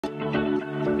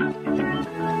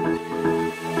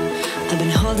been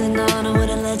holding on, I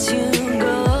wouldn't let you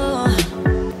go.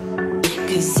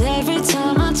 'Cause every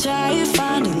time I try, you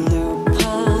find a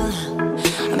loophole.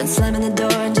 I've been slamming the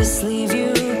door and just leave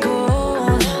you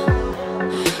cold.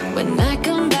 When I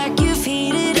come back, you've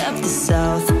heated up the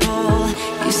South Pole.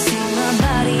 You see my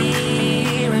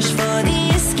body rush for the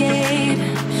escape,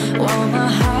 while my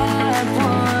heart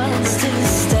wants to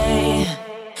stay.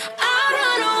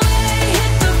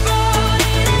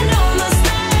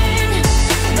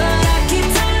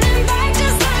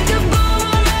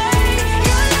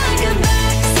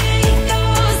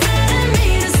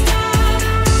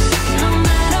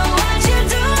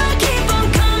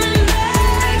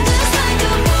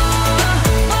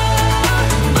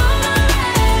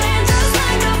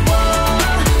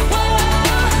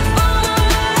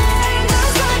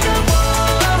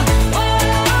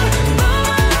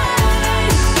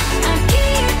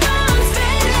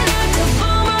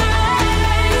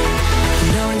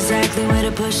 Where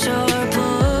to push or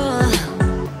pull,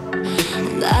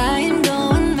 and I am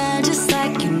going mad just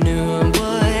like you knew I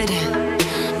would.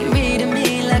 You're reading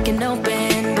me like an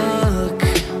open book.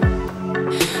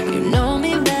 You know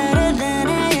me better than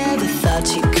I ever thought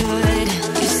you could.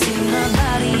 You see my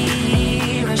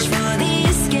body rush for the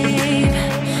escape,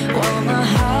 while my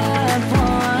heart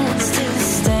wants to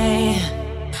stay.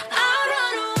 I'll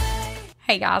run away.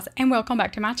 Hey guys, and welcome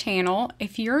back to my channel.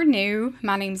 If you're new,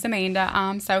 my name's Amanda.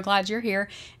 I'm so glad you're here.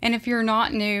 And if you're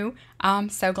not new, I'm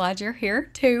so glad you're here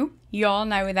too. You all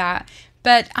know that.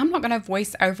 But I'm not going to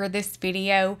voice over this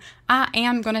video. I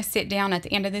am going to sit down at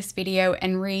the end of this video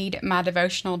and read my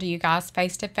devotional to you guys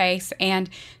face to face and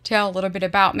tell a little bit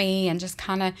about me and just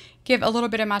kind of give a little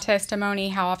bit of my testimony,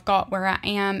 how I've got where I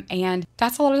am. And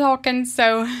that's a lot of talking,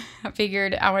 so I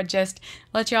figured I would just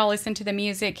let y'all listen to the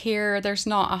music here. There's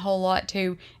not a whole lot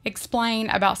to explain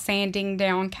about sanding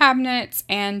down cabinets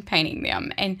and painting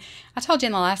them. And I told you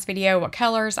in the last video what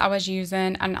colors I was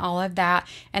using and all of that.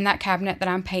 And that cabinet that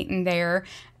I'm painting there,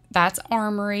 that's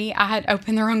Armory. I had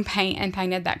opened the wrong paint and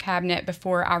painted that cabinet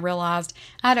before I realized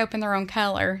I had opened the wrong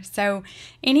color. So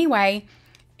anyway,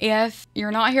 if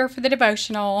you're not here for the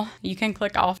devotional, you can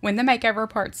click off when the makeover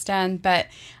part's done. But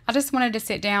I just wanted to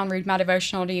sit down, read my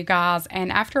devotional to you guys.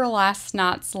 And after last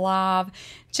night's live,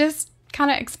 just kind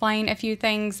of explain a few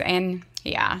things. And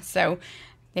yeah, so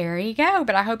there you go.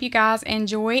 But I hope you guys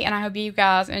enjoy, and I hope you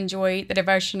guys enjoy the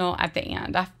devotional at the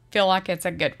end. I feel like it's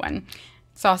a good one.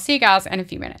 So I'll see you guys in a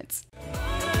few minutes.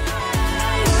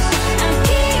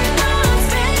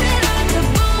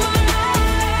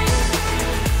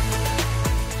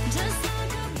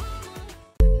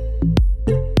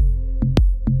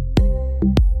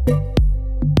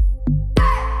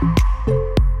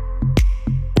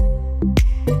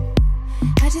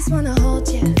 I just wanna hold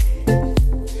you.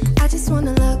 I just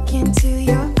wanna look into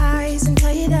your eyes and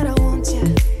tell you that I want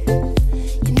you.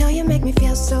 You know you make me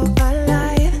feel so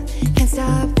alive. Can't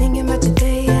stop thinking about you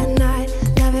day and night.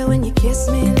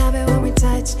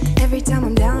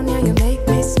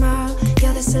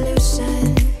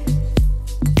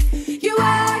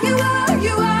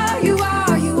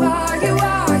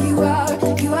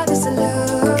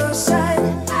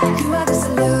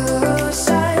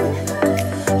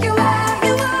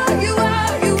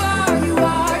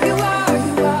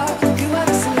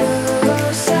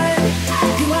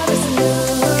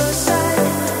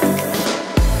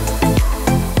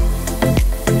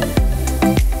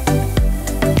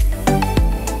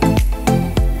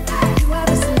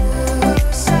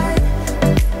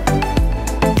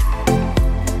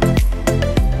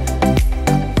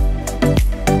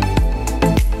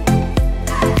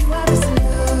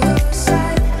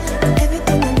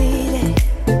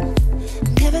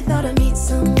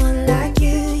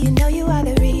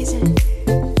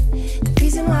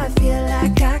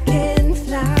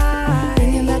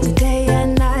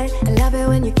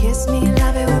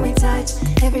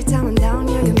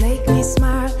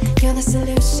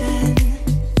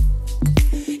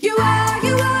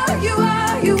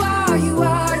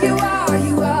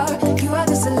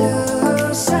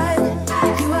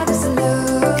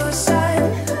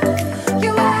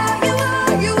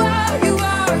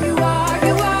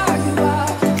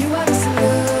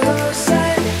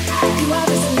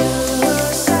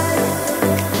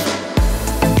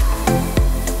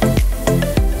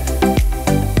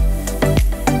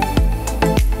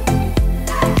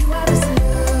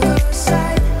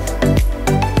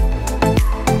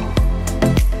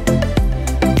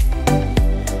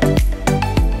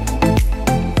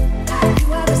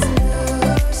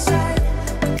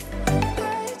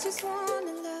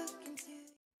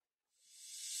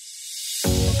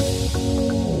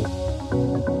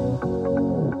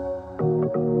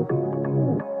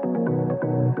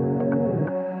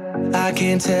 I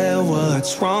can't tell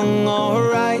what's wrong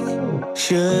or right.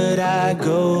 Should I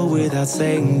go without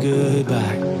saying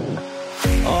goodbye?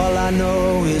 All I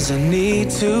know is I need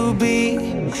to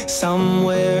be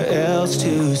somewhere else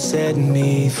to set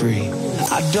me free.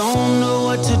 I don't know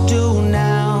what to do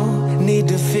now. Need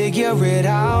to figure it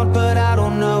out, but I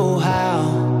don't know how.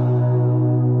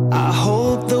 I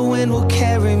hope the wind will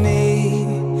carry me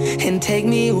and take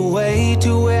me away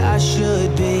to where I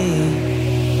should be.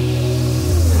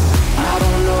 I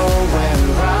don't know where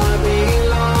I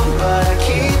belong, but I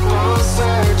keep on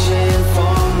searching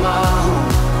for my home.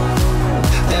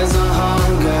 There's a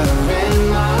hunger in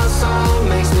my soul,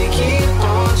 makes me keep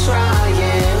on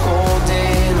trying,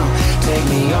 holding on. Take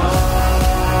me all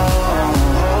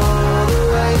the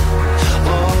way,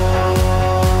 all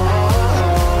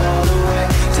the way.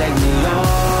 Take me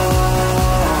all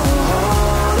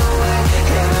the way,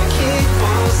 and I keep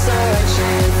on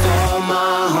searching for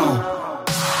my home.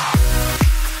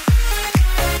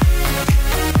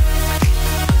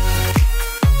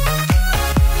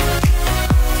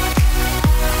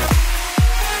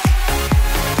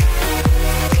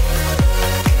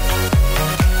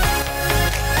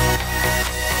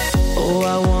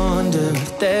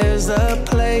 There's a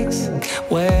place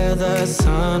where the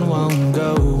sun won't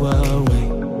go away.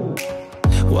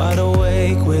 Wide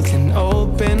awake with an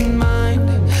open mind,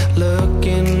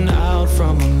 looking out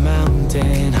from a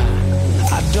mountain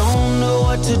high. I don't know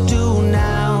what to do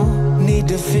now. Need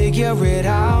to figure it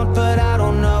out, but I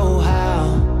don't know how.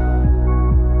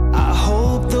 I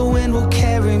hope the wind will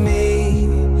carry me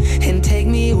and take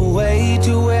me away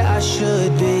to where I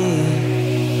should be.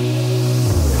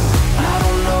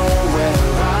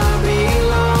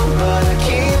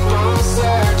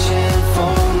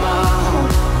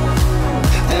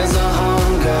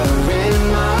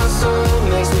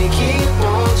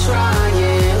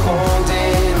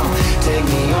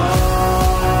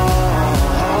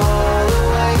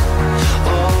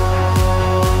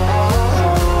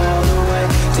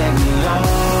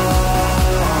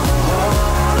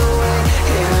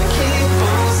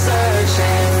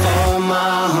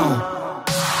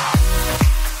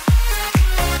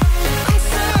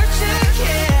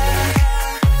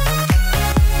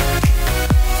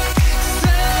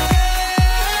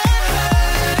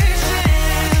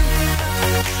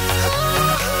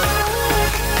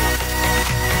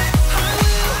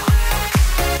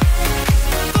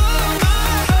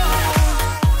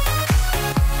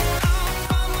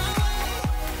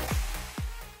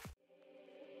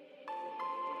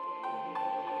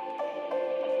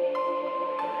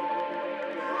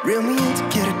 Reel me in to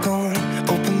get it going,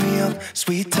 open me up.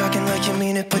 Sweet talking like you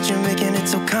mean it, but you're making it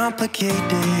so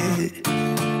complicated. I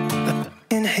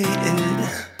f***ing hate it.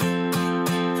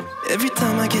 Every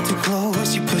time I get too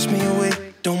close, you push me away.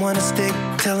 Don't wanna stick,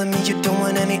 telling me you don't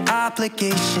want any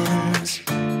obligations,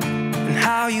 and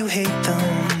how you hate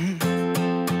them.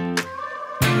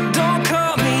 Don't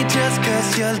call me just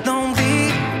cause you're lonely.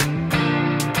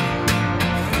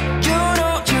 You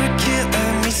know you're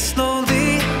killing me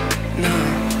slowly. No,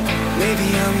 maybe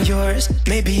I'm yours,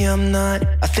 maybe I'm not.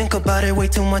 I think about it way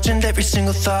too much, and every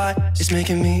single thought is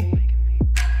making me.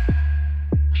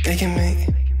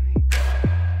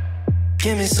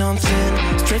 Give me something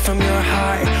straight from your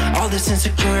heart. All this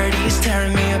insecurity is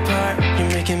tearing me apart. You're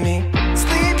making me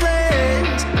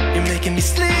sleepless. You're making me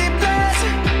sleepless.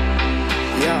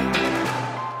 Yeah.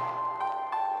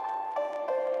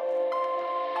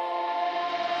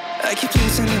 I keep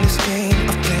losing in this game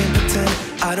of playing pretend.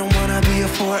 I don't wanna be a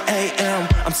 4 a.m.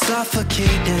 I'm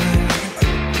suffocating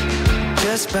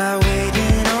just by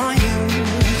waiting on you.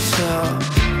 So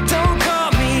don't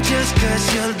call me just cause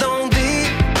you're lonely.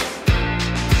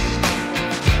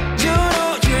 You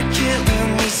know you're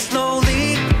killing me slowly.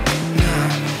 Nah,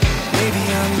 maybe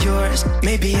I'm yours,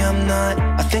 maybe I'm not.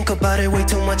 I think about it way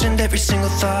too much, and every single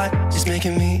thought is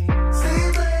making me.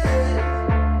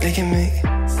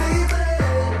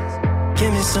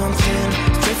 Give me something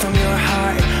straight from your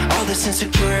heart. All this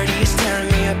insecurity is tearing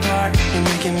me apart. You're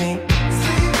making me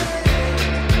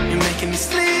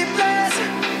sleepless.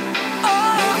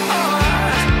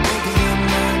 Maybe I'm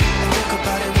not. I think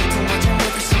about it way too much, and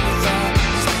every single thought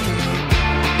is making me.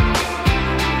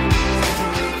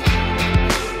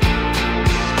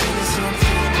 Give me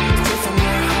something straight from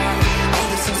your heart. All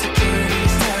this insecurity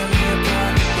is tearing me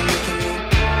apart. You're making me.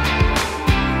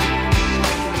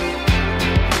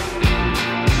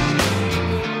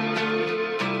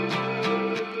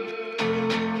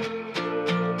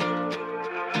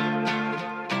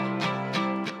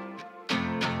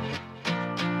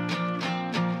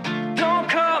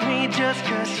 Just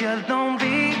cause you're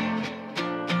lonely.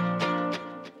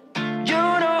 You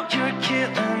know you're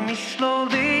killing me slow.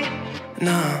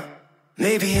 Nah,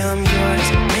 maybe I'm yours,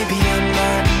 maybe I'm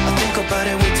not. I think about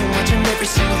it way too much and every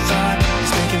single thought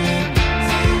is making me.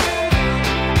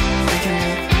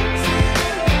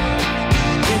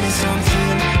 Give me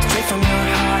something straight from your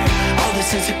heart. All this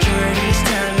insecurity is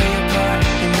tearing me apart.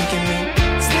 You're making me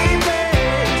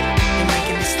sleepless. You're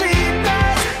making me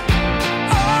sleepless.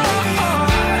 Maybe I'm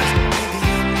yours, maybe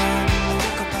I'm not. I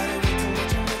think about it way too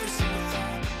much and every single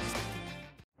thought is making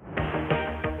me.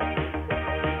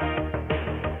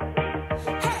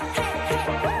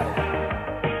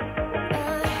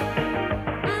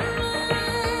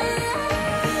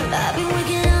 I've been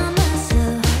working on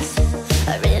myself. I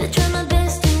really try my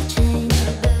best to change,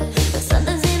 but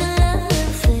sometimes in a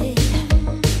love fade,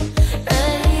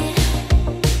 right?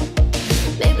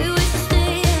 Maybe we should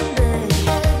stay in bed,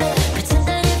 pretend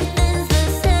that everything's the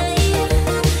same,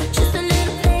 just a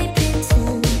little baby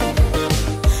tune,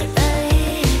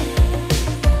 right?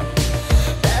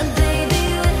 But baby,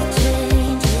 we're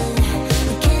changing,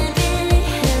 we can't really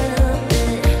help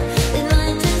it. We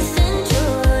might just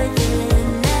enjoy it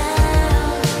now.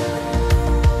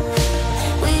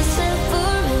 We said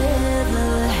forever,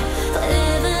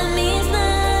 forever means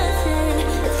nothing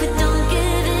if we don't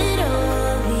give it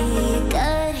all we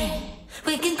got.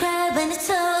 We can cry when it's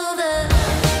over.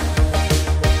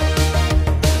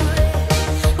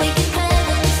 We can cry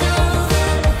when it's over.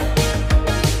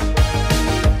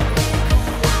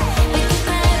 We can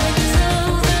cry when it's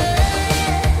over.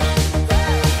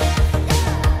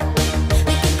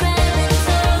 We can cry when it's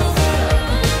over.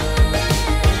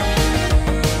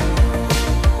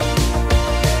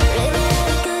 Really had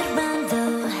a good run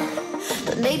though,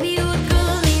 but maybe you would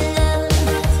prove me love.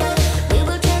 We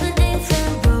will travel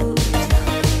different roads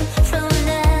from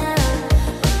now.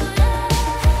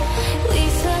 We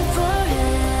said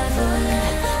forever,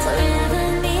 forever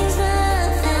means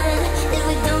nothing if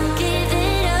we don't give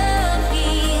it all we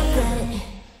got.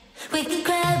 We can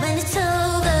cry when it's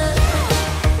over.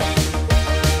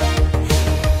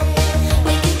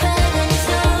 We can cry when it's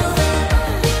over.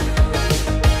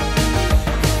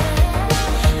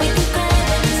 We can cry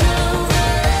when it's over.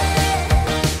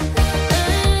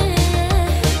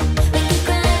 We can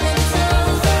cry when it's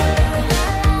over.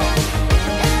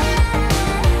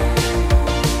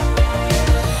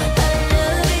 Our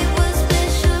love, it was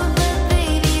special, but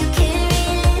baby, you can't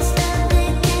really stop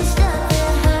it, can't stop the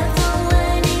heart from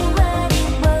wanting what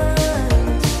it was.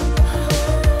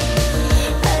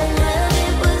 Our love,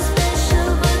 it was special,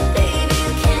 but baby,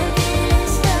 you can't really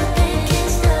stop it,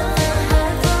 can't stop the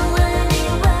heart from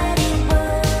wanting what it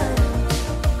was.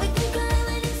 We can cry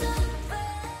when it's over.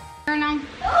 Turn on.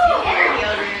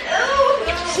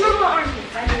 Smell my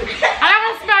armpits. I don't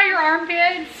want to smell your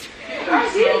armpits.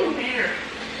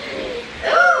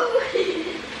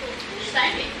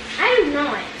 I do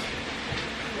not.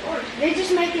 They're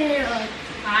just making it like.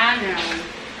 I know.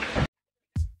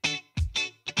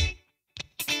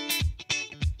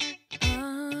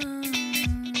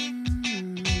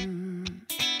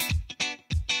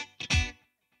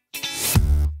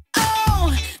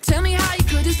 Oh, tell me how you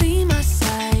could just leave my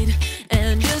side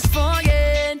and just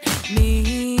forget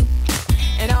me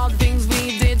and all the things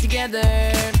we did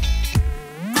together.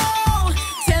 Oh,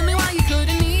 tell me why you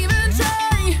couldn't even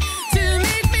try to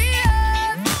meet me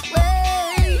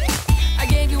halfway. I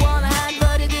gave you all I had,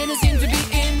 but it didn't seem to be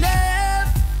enough.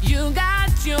 You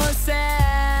got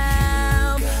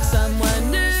yourself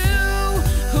someone new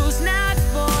who's not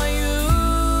for you.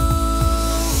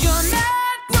 You're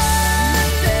not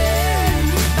worth it,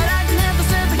 but I can help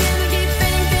myself again to keep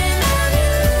thinking of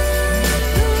you.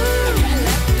 I can't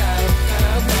let go.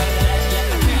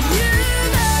 You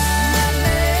love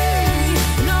me,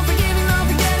 no forgiving, no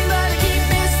forgetting, but I keep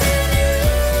missing you.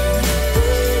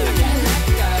 I can't let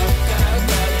go.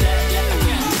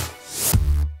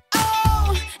 Oh,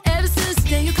 ever since the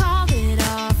day you called it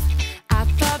off, I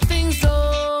thought things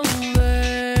over.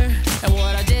 And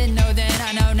what I didn't know then,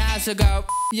 I know now, so go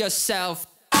yourself.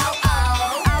 Ow,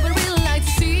 ow. I would really like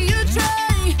to see you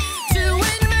try to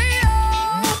win me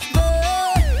over.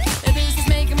 If this is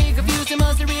making me confused, it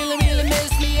must have really, really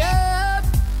messed me up.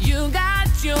 You got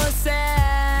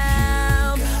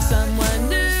yourself someone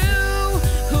new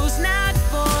who's not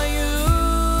for you.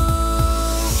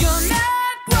 You're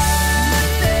not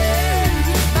worth it,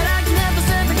 but I can help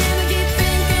myself again to keep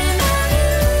thinking of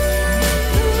you.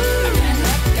 I can't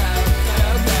let go.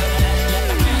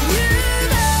 You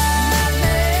love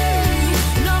me,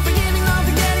 no forgiving, no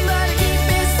forgetting, but I keep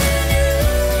missing you.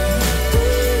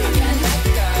 I can't let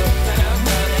go.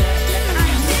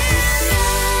 I can't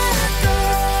let go.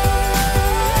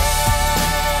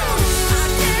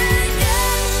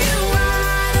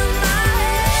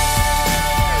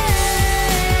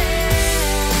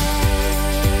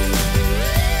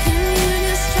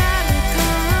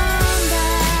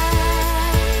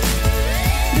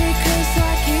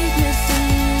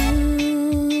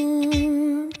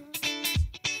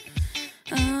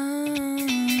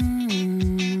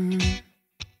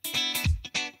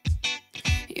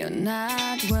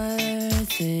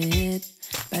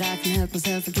 let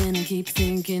myself again and keep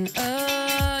thinking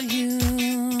of you.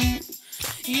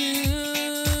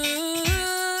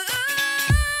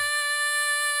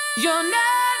 You're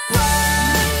not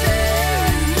worth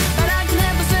it, but I can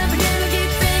let myself again and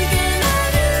keep thinking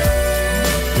of you.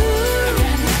 I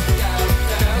can't let go,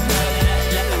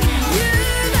 You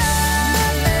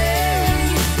love me,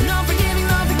 not forgiving,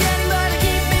 not forgetting, but I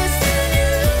keep missing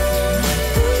you.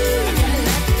 I can't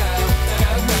let go,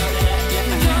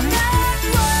 You're not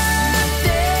worth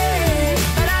it,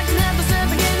 but I can let myself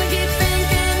again and keep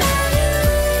thinking of you.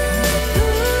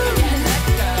 I can't let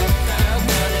go,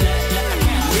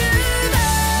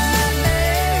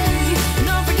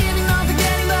 not forgiving, not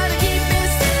forgetting, but I keep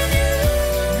missing you.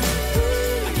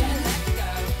 I can't let go.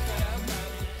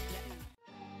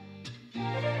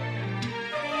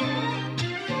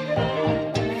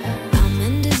 I'm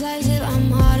indecisive, I'm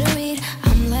hard to read.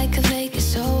 I'm like a fake, it's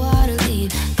so hard to lead.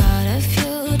 Got a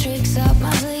few tricks up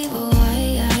my sleeve. Oh,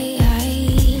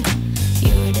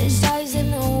 You're decisive,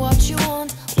 know what you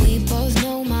want. We both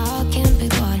know my heart can't be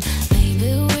bought.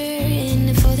 Maybe we're in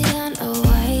it for the end. Oh,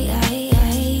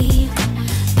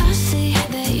 I see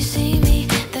that you see me,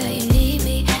 that you need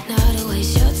me, not to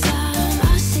waste your time.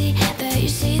 I see that you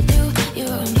see through,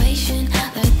 you're impatient,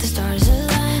 let the stars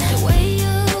align. The way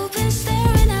you've been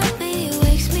staring at me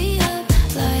wakes me up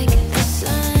like the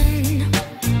sun.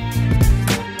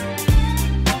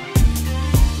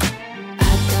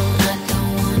 I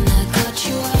don't wanna cut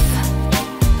you off,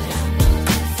 but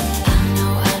I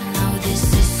know this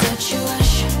is such a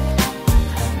rush.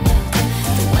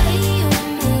 The way you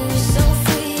move so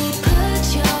free, put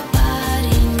your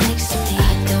body next to me. I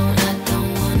don't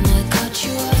wanna cut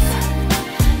you off.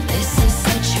 This is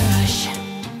such a rush.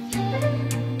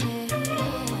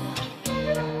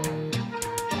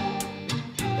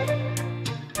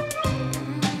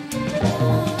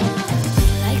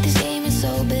 Like this game is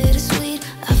so bittersweet.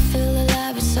 I feel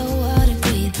alive, it's so hard to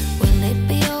breathe. Will it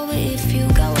be over if you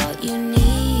got what you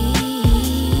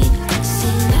need?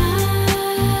 See now,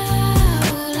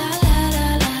 ooh la la la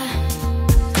la.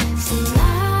 See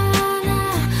now,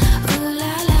 ooh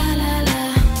la la la la.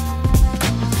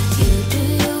 You do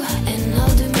you and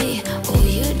I'll do me. Oh,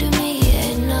 you do me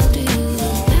and I'll do you.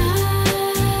 Now,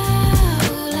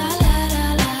 ooh la la la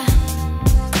la.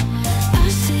 I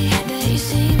see that you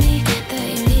see me, that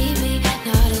you need me,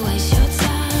 not to waste your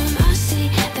time. I see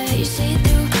that you see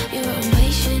through, you're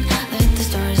impatient, let the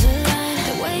stars align.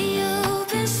 The way you've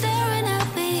been staring at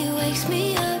me wakes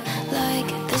me up like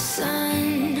the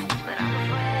sun. But I'm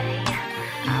afraid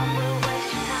I will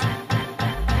waste your time.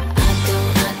 I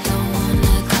don't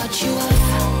wanna cut you off.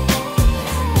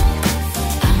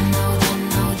 I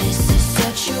know this is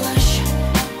such a rush.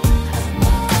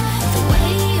 The way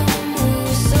you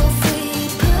move so free,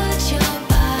 put your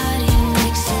body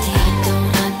next to me. I don't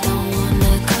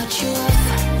wanna cut you off.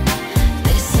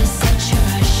 This is such a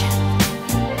rush.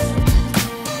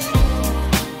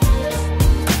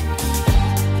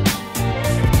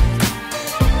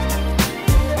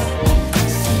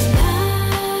 See now,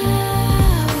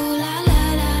 ooh la la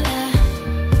la la.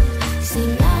 See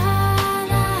now,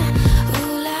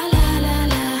 ooh la la la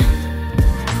la.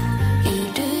 You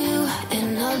do you and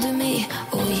I'll do me.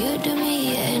 Oh, you do me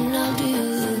and I'll do you.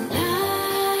 Now,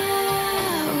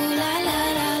 ooh la la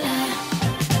la la.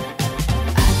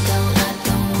 I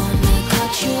don't wanna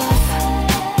cut you off.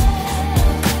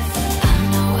 I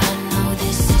know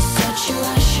this is such a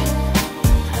rush.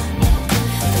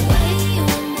 The way you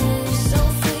move so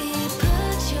free,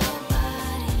 put your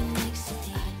body next to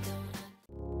me.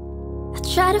 I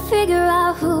try to figure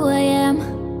out who I am.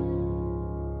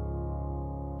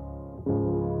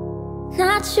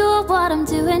 Not sure what I'm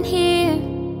doing here.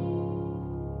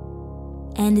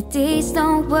 And the days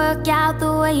don't work out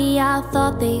the way I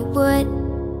thought they would.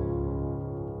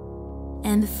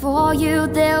 And before you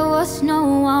there was no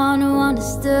one who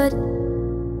understood.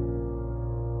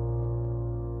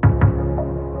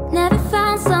 Never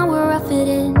found somewhere I fit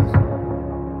in.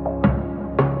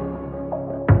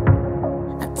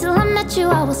 Until I met you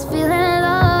I was feeling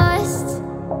lost.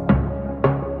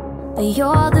 But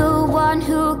you're the one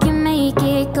who can make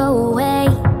it go away.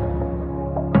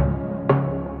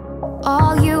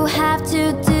 All you have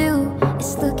to do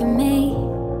is look at me.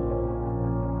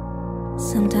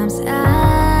 Sometimes I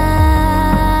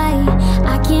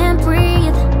can't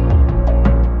breathe,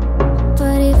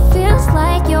 but it feels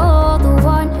like you're the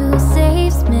one who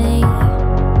saves me.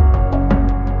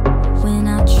 When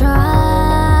I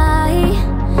try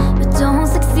but don't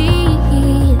succeed,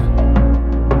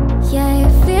 yeah,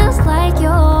 it feels like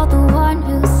you're the one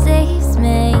who saves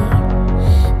me.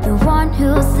 The one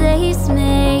who saves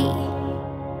me.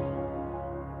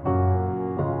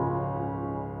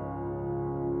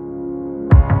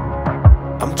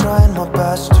 I'm trying my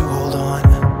best to hold on.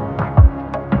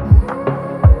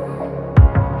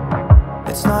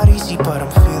 It's not easy, but I'm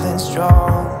feeling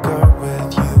stronger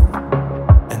with you.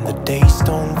 And the days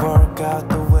don't work out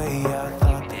the way I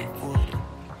thought they would.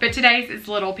 But today's is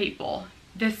little people.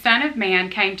 The Son of Man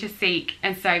came to seek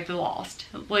and save the lost.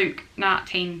 Luke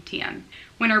 19:10.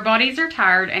 When our bodies are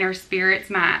tired and our spirits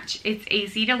match, it's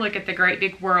easy to look at the great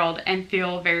big world and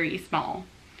feel very small.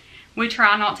 We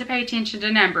try not to pay attention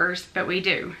to numbers, but we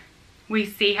do. We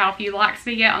see how few likes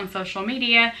we get on social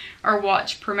media or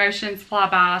watch promotions fly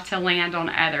by to land on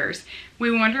others.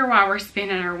 We wonder why we're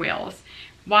spinning our wheels.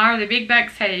 Why are the big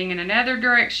bucks heading in another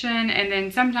direction? And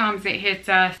then sometimes it hits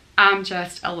us, I'm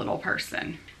just a little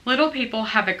person. Little people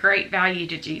have a great value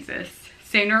to Jesus.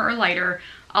 Sooner or later,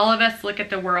 all of us look at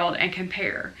the world and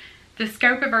compare. The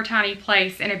scope of our tiny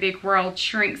place in a big world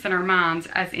shrinks in our minds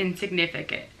as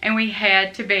insignificant, and we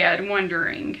head to bed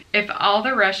wondering if all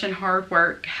the rush and hard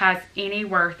work has any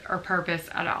worth or purpose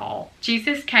at all.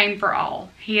 Jesus came for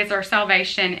all. He is our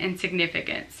salvation and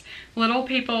significance. Little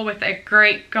people with a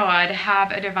great God have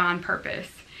a divine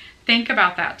purpose. Think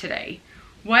about that today.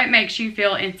 What makes you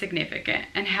feel insignificant,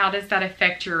 and how does that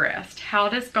affect your rest? How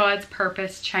does God's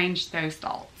purpose change those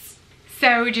thoughts?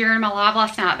 So during my live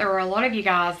last night, there were a lot of you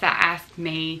guys that asked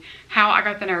me how I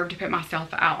got the nerve to put myself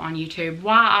out on YouTube,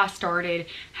 why I started,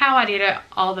 how I did it,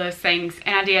 all those things.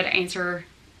 And I did answer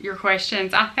your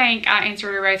questions. I think I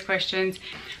answered everybody's questions.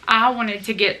 I wanted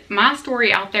to get my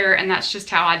story out there, and that's just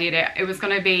how I did it. It was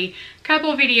going to be a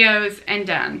couple videos and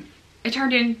done. It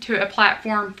turned into a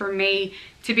platform for me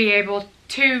to be able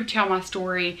to tell my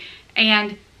story,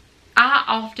 and I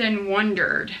often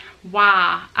wondered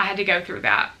why I had to go through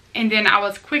that. And then I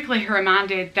was quickly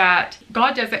reminded that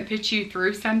God doesn't put you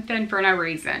through something for no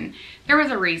reason. There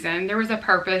was a reason, there was a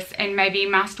purpose, and maybe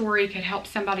my story could help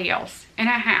somebody else. And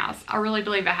it has. I really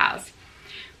believe it has.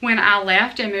 When I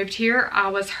left and moved here, I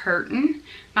was hurting.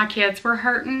 My kids were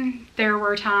hurting. There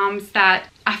were times that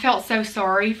I felt so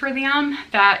sorry for them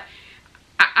that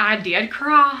I did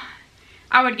cry.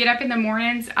 I would get up in the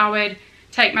mornings, I would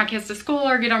take my kids to school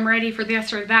or get them ready for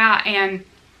this or that, and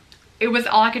it was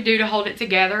all I could do to hold it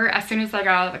together. As soon as I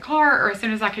got out of the car, or as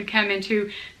soon as I could come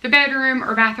into the bedroom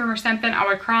or bathroom or something, I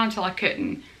would cry until I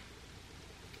couldn't.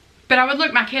 But I would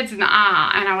look my kids in the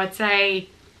eye and I would say,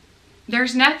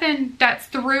 there's nothing that's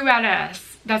through at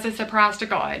us that's a surprise to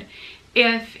God.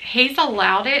 If He's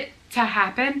allowed it to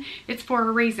happen, it's for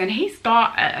a reason. He's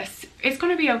got us. It's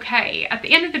going to be okay. At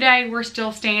the end of the day, we're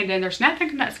still standing. There's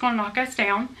nothing that's going to knock us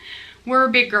down. We're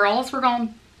big girls. We're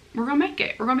going to make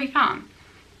it. We're going to be fine.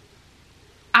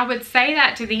 I would say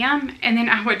that to them, and then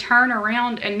I would turn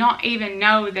around and not even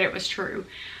know that it was true.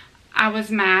 I was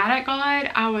mad at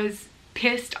God. I was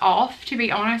pissed off, to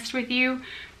be honest with you.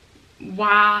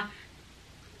 Why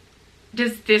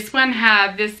does this one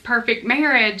have this perfect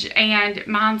marriage and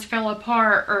mine's fell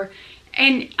apart?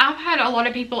 And I've had a lot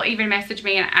of people even message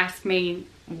me and ask me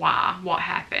why, what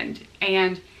happened.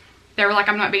 And they were like,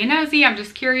 I'm not being nosy, I'm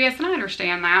just curious. And I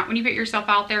understand that. When you put yourself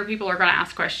out there, people are going to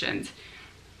ask questions.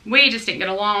 We just didn't get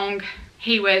along.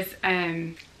 He was,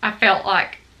 I felt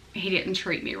like he didn't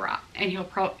treat me right. And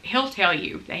he'll tell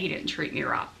you that he didn't treat me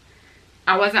right.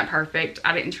 I wasn't perfect.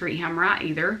 I didn't treat him right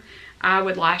either. I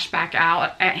would lash back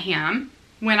out at him.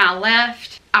 When I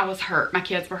left, I was hurt. My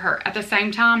kids were hurt. At the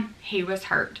same time, he was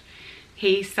hurt.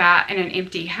 He sat in an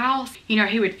empty house. You know,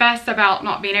 he would fuss about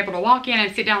not being able to walk in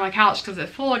and sit down on the couch because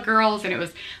it's full of girls and it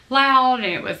was loud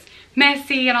and it was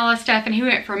messy and all this stuff. And he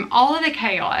went from all of the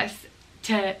chaos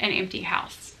to an empty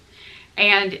house.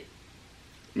 And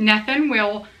nothing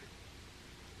will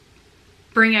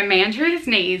bring a man to his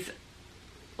knees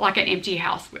like an empty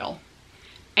house will.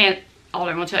 And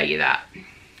Alden will tell you that.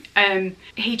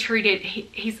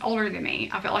 He's older than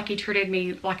me. I felt like he treated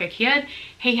me like a kid.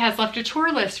 He has left a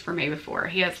chore list for me before.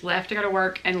 He has left to go to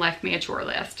work and left me a chore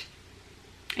list.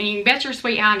 And you can bet your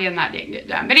sweet hind end that didn't get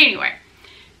done. But anyway,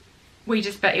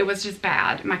 it was just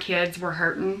bad. My kids were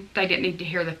hurting. They didn't need to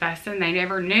hear the fussing. They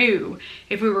never knew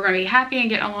if we were going to be happy and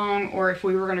getting along or if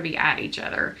we were going to be at each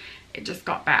other. It just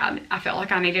got bad. I felt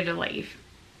like I needed to leave.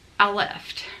 I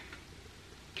left.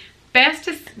 Best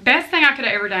thing I could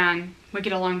have ever done. We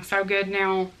get along so good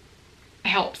now. It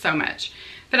helped so much.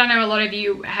 But I know a lot of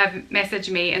you have messaged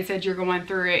me and said you're going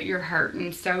through it. You're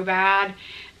hurting so bad.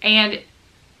 And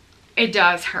it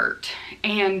does hurt.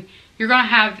 And you're going to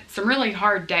have some really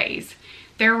hard days.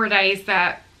 There were days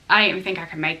that I didn't even think I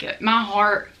could make it. My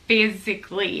heart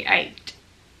physically ached.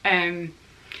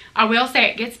 I will say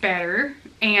it gets better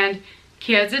and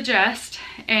kids adjust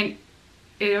and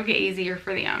It'll get easier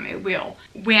for them. It will.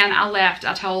 When I left,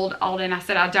 I told Alden, I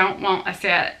said, I don't want a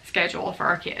set schedule for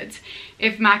our kids.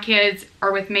 If my kids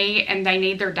are with me and they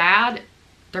need their dad,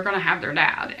 they're going to have their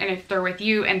dad. And if they're with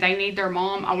you and they need their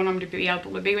mom, I want them to be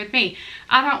able to be with me.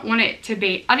 I don't want it to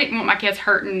be, I didn't want my kids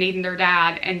hurting, needing their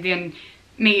dad, and then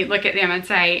me look at them and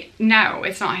say, no,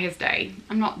 it's not his day.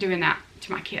 I'm not doing that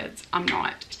to my kids. I'm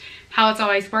not. How it's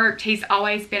always worked, he's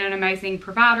always been an amazing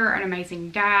provider, an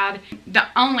amazing dad. The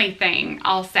only thing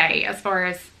I'll say as far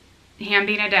as him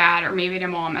being a dad or me being a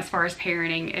mom as far as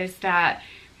parenting is that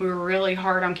we were really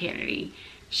hard on Kennedy.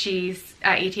 She's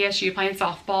at ETSU playing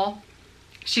softball.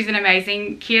 She's an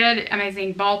amazing kid,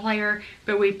 amazing ball player,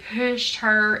 but we pushed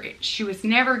her. She was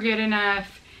never good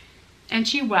enough, and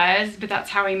she was, but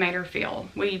that's how we made her feel.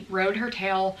 We rode her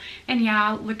tail, and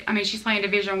yeah, look, I mean, she's playing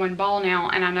Division I ball now,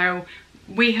 and I know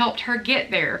we helped her get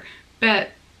there, but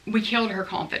we killed her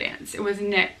confidence. It was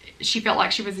she felt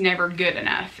like she was never good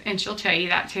enough, and she'll tell you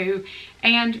that too,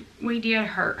 and we did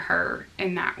hurt her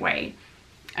in that way.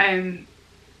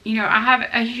 You know, I have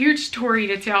a huge story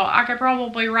to tell. I could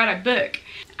probably write a book.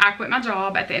 I quit my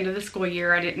job at the end of the school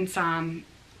year. I didn't sign,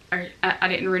 or I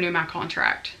didn't renew my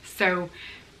contract. So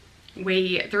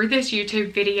we threw this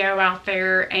YouTube video out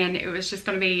there, and it was just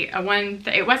going to be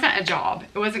it wasn't a job.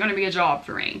 It wasn't going to be a job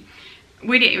for me.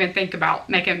 We didn't even think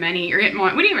about making money, or we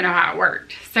didn't even know how it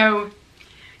worked. So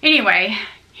anyway,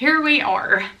 here we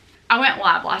are. I went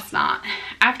live last night.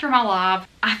 After my live,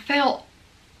 I felt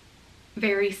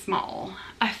very small.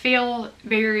 I feel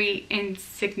very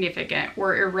insignificant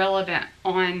or irrelevant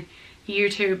on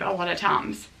YouTube a lot of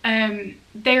times.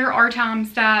 There are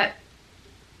times that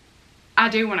I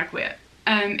do want to quit.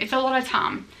 It's a lot of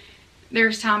time.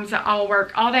 There's times that I'll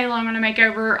work all day long on a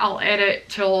makeover. I'll edit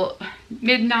till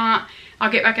midnight.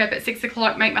 I'll get back up at 6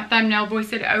 o'clock, make my thumbnail,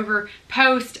 voice it over,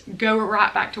 post, go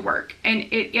right back to work. And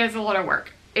it is a lot of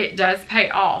work. It does pay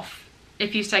off.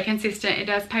 If you stay consistent, it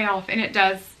does pay off, and it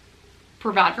does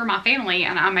provide for my family,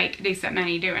 and I make decent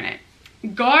money doing it.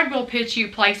 God will put you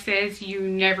places you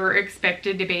never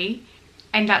expected to be,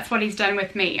 and that's what he's done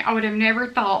with me. I would have never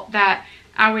thought that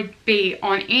I would be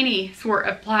on any sort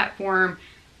of platform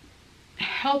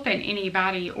helping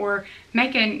anybody or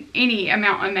making any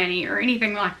amount of money or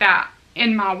anything like that.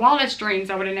 In my wildest dreams,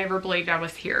 I would have never believed I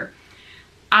was here.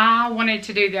 I wanted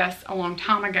to do this a long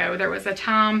time ago. There was a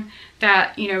time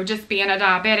that, you know, just being a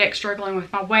diabetic, struggling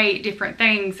with my weight, different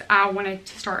things, I wanted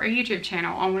to start a YouTube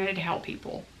channel. I wanted to help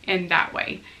people in that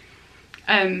way.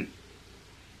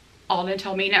 Alden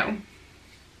told me, no,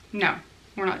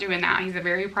 we're not doing that. He's a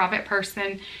very private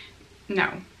person.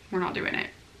 No, we're not doing it.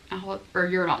 Or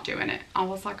you're not doing it. I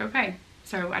was like, okay.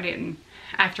 So I didn't.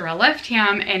 After I left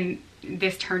him and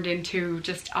this turned into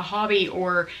just a hobby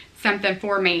or something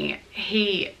for me,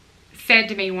 he said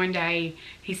to me one day,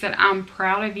 he said, I'm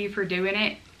proud of you for doing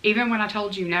it. Even when I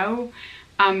told you no,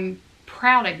 I'm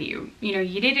proud of you. You know,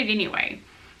 you did it anyway.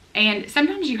 And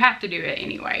sometimes you have to do it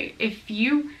anyway. If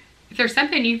there's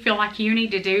something you feel like you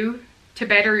need to do to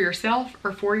better yourself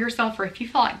or for yourself, or if you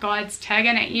feel like God's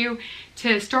tugging at you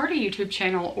to start a YouTube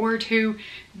channel or to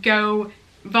go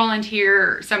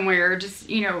volunteer somewhere, just,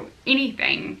 you know,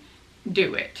 anything,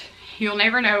 do it. You'll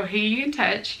never know who you can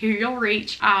touch, who you'll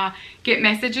reach. I get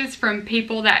messages from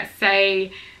people that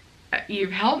say,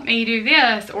 you've helped me do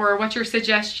this, or what's your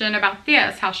suggestion about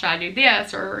this? How should I do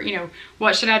this? Or, you know,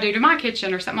 what should I do to my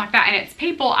kitchen or something like that? And it's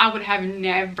people I would have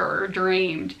never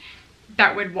dreamed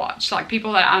that would watch, like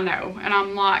people that I know. And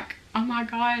I'm like, oh my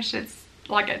gosh, it's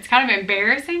like, it's kind of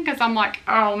embarrassing because I'm like,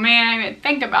 oh man, I didn't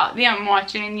think about them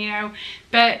watching, you know.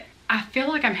 But I feel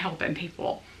like I'm helping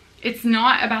people. It's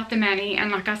not about the money,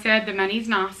 and like I said, the money's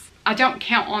nice. I don't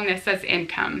count on this as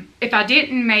income. If I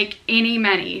didn't make any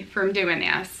money from doing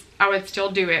this, I would still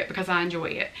do it because I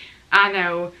enjoy it. I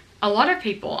know a lot of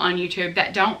people on YouTube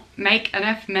that don't make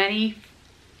enough money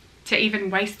to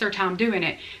even waste their time doing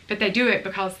it, but they do it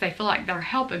because they feel like they're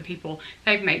helping people.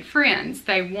 They've made friends.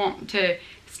 They want to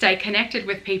stay connected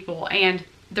with people, and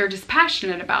they're just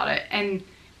passionate about it. And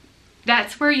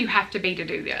that's where you have to be to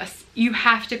do this. You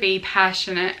have to be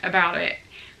passionate about it.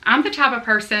 I'm the type of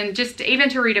person, just even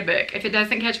to read a book, if it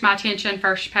doesn't catch my attention,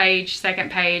 first page, second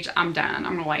page, I'm done.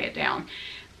 I'm gonna lay it down.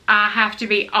 I have to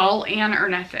be all in or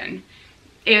nothing.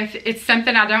 If it's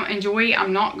something I don't enjoy,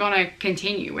 I'm not gonna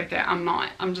continue with it. I'm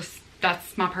not. I'm just,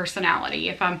 that's my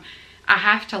personality. I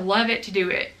have to love it to do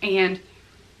it. And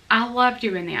I love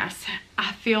doing this.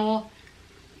 I feel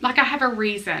like I have a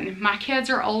reason. My kids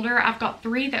are older. I've got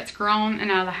 3 that's grown and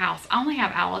out of the house. I only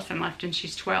have Allison left, and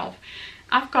she's 12.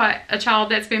 I've got a child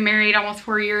that's been married almost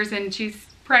 4 years, and she's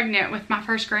pregnant with my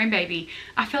first grandbaby.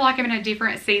 I feel like I'm in a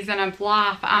different season of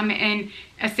life. I'm in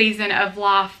a season of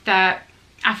life that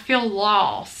I feel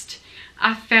lost.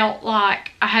 I felt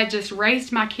like I had just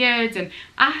raised my kids, and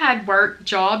I had worked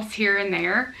jobs here and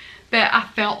there, but I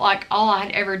felt like all I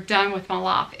had ever done with my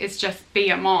life is just be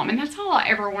a mom, and that's all I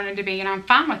ever wanted to be, and I'm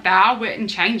fine with that. I wouldn't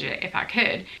change it if I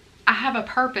could. I have a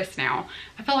purpose now.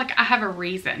 I feel like I have a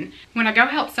reason. When I go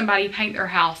help somebody paint their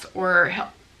house, or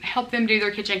help them do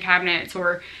their kitchen cabinets,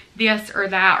 or this or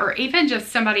that, or even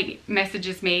just somebody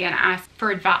messages me and asks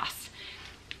for advice,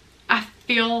 I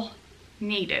feel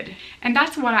needed. And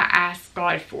that's what I ask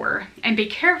God for. And be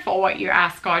careful what you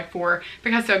ask God for,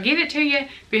 because he'll give it to you,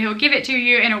 but he'll give it to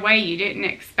you in a way you didn't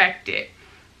expect it.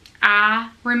 I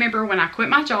remember when I quit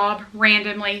my job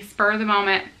randomly, spur of the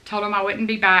moment, told him I wouldn't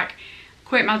be back,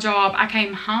 quit my job. I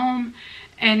came home,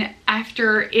 and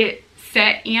after it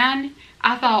set in,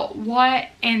 I thought, what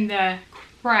in the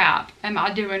crap am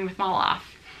I doing with my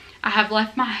life? I have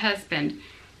left my husband.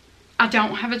 I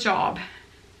don't have a job.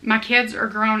 My kids are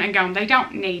grown and gone. They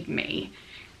don't need me.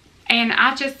 And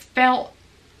I just felt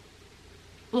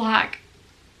like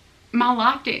my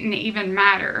life didn't even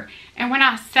matter. And when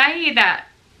I say that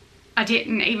I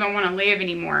didn't even want to live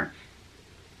anymore,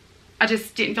 I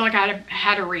just didn't feel like I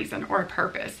had a reason or a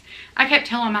purpose. I kept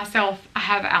telling myself, I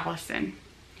have Allison.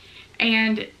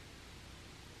 And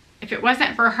if it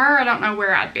wasn't for her, I don't know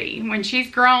where I'd be. When she's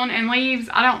grown and leaves,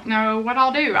 I don't know what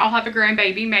I'll do. I'll have a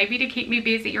grandbaby, maybe to keep me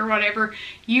busy or whatever.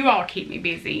 You all keep me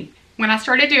busy. When I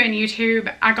started doing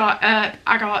YouTube, I got up,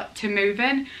 I got to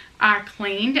moving, I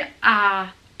cleaned, I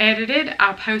edited,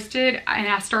 I posted, and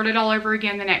I started all over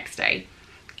again the next day.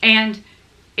 And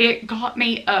it got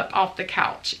me up off the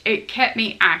couch. It kept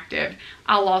me active.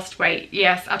 I lost weight.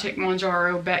 Yes, I took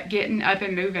Mounjaro, but getting up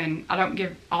and moving, I don't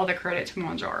give all the credit to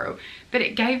Mounjaro. But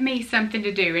it gave me something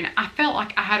to do, and I felt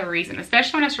like I had a reason,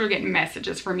 especially when I started getting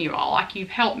messages from you all, like, you've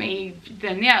helped me,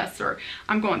 then this, or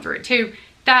I'm going through it too.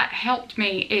 That helped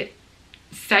me. It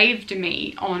saved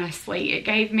me, honestly. It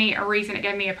gave me a reason. It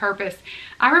gave me a purpose.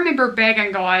 I remember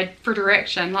begging God for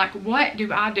direction, like, what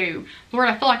do I do? Lord,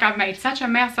 I feel like I've made such a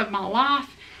mess of my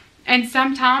life. And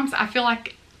sometimes I feel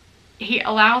like he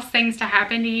allows things to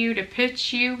happen to you to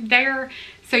put you there,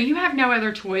 so you have no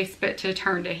other choice but to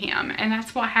turn to him. And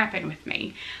that's what happened with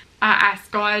me. I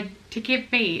asked God to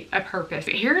give me a purpose.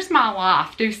 Here's my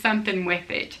life. Do something with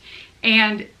it.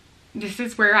 And this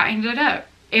is where I ended up.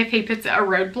 If he puts a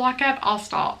roadblock up, I'll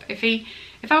stop. If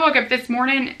I woke up this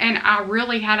morning and I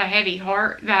really had a heavy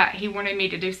heart that he wanted me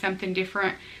to do something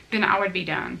different, then I would be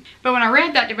done. But when I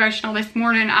read that devotional this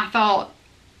morning, I thought,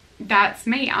 that's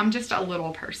me. I'm just a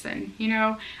little person, you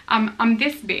know. I'm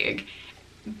this big,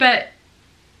 but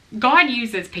God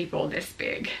uses people this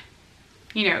big,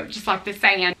 you know, just like the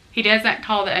saying, he doesn't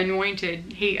call the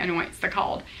anointed, he anoints the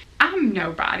called. I'm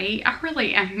nobody. I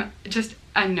really am just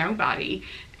a nobody.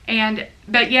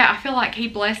 But yeah, I feel like he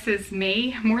blesses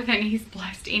me more than he's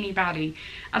blessed anybody.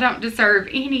 I don't deserve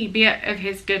any bit of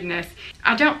his goodness.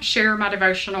 I don't share my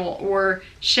devotional or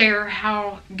share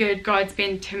how good God's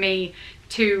been to me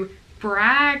to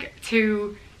brag,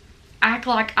 to act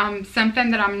like I'm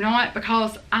something that I'm not,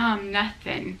 because I'm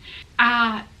nothing.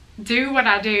 I do what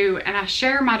I do, and I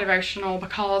share my devotional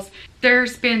because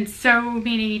there's been so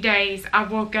many days I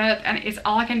woke up and it's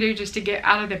all I can do just to get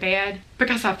out of the bed,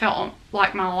 because I felt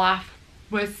like my life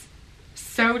was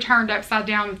so turned upside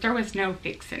down that there was no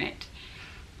fixing it.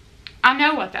 I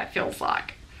know what that feels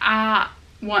like. I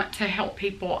want to help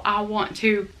people. I want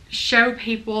to show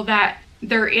people that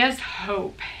there is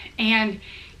hope, and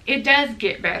it does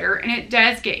get better, and it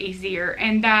does get easier,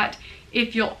 and that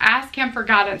if you'll ask him for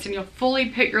guidance and you'll fully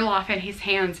put your life in his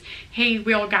hands, he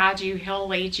will guide you, he'll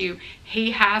lead you. He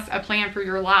has a plan for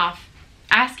your life.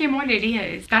 Ask him what it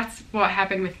is. That's what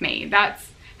happened with me.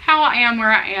 That's how I am where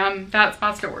I am. That's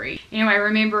my story. Anyway,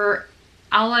 remember,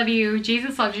 I love you.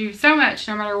 Jesus loves you so much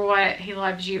no matter what. He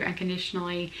loves you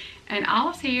unconditionally. And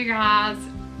I'll see you guys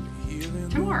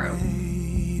tomorrow.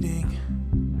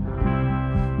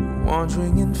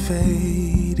 Wandering and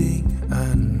fading,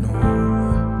 I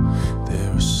know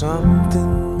there is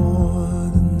something more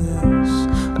than this.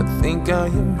 I think I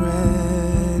am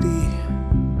ready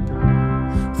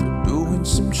for doing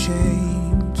some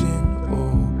changing.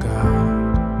 Oh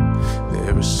God,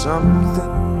 there is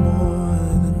something more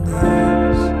than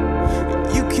this.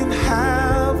 You can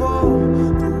have all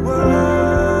the world.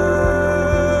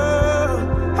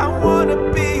 I wanna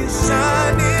be a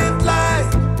shining light,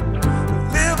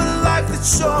 that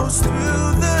shows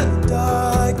through the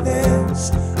darkness,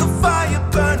 the fire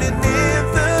burning in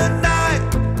the night.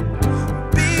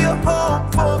 Be a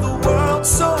hope for the world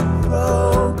so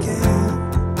broken.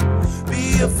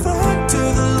 Be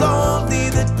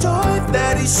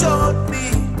He showed me.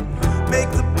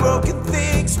 Make the broken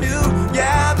things new.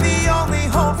 Yeah, the only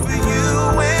hope for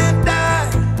you and I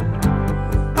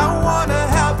wanna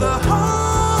have the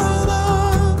heart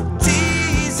of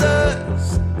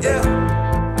Jesus. Yeah,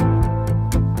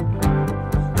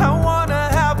 I wanna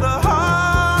have the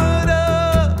heart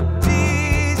of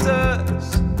Jesus.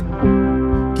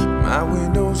 Keep my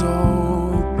windows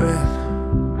open.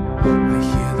 I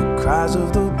hear the cries of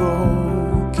the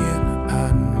broken.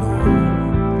 I know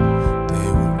they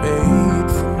were made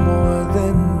for more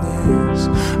than this.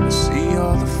 I see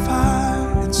all the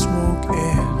fire and smoke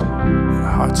and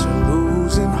their hearts are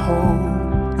losing hope.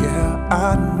 Yeah,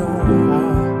 I know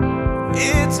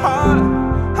it's hard.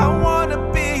 I wanna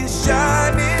be a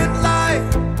shining light,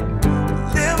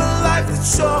 live a life that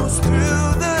shows through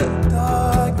the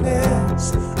darkness,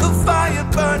 a fire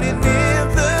burning in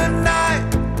the night,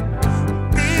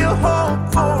 be a hope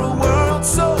for a world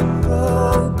so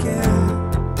broken,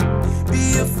 be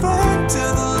a friend to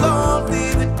the lonely,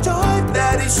 the joy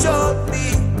that He showed me,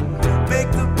 make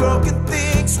the broken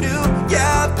things new.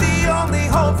 Yeah, the only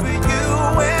hope for you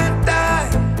and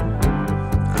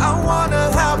I wanna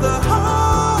have the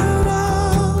heart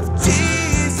of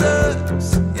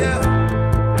Jesus. Yeah,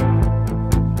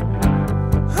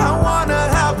 I wanna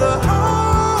have the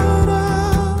heart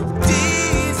of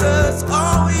Jesus.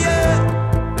 Oh yeah,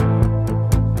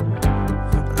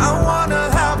 I wanna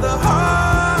have the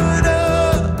heart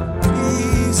of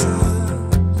Jesus.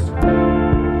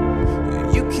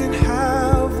 You can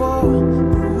have all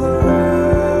the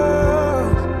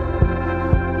world.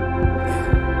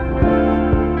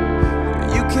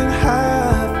 You can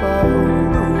have all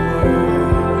the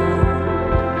world.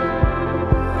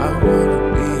 I wanna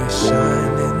be a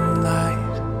shining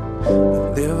light,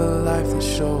 live a life that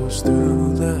shows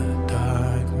through the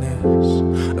darkness,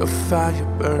 a fire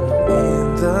burning in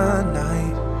the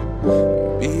night,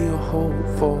 be a hope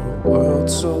for a world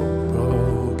so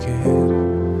broken,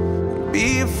 be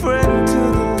a friend to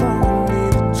the lonely,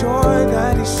 the joy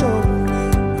that He showed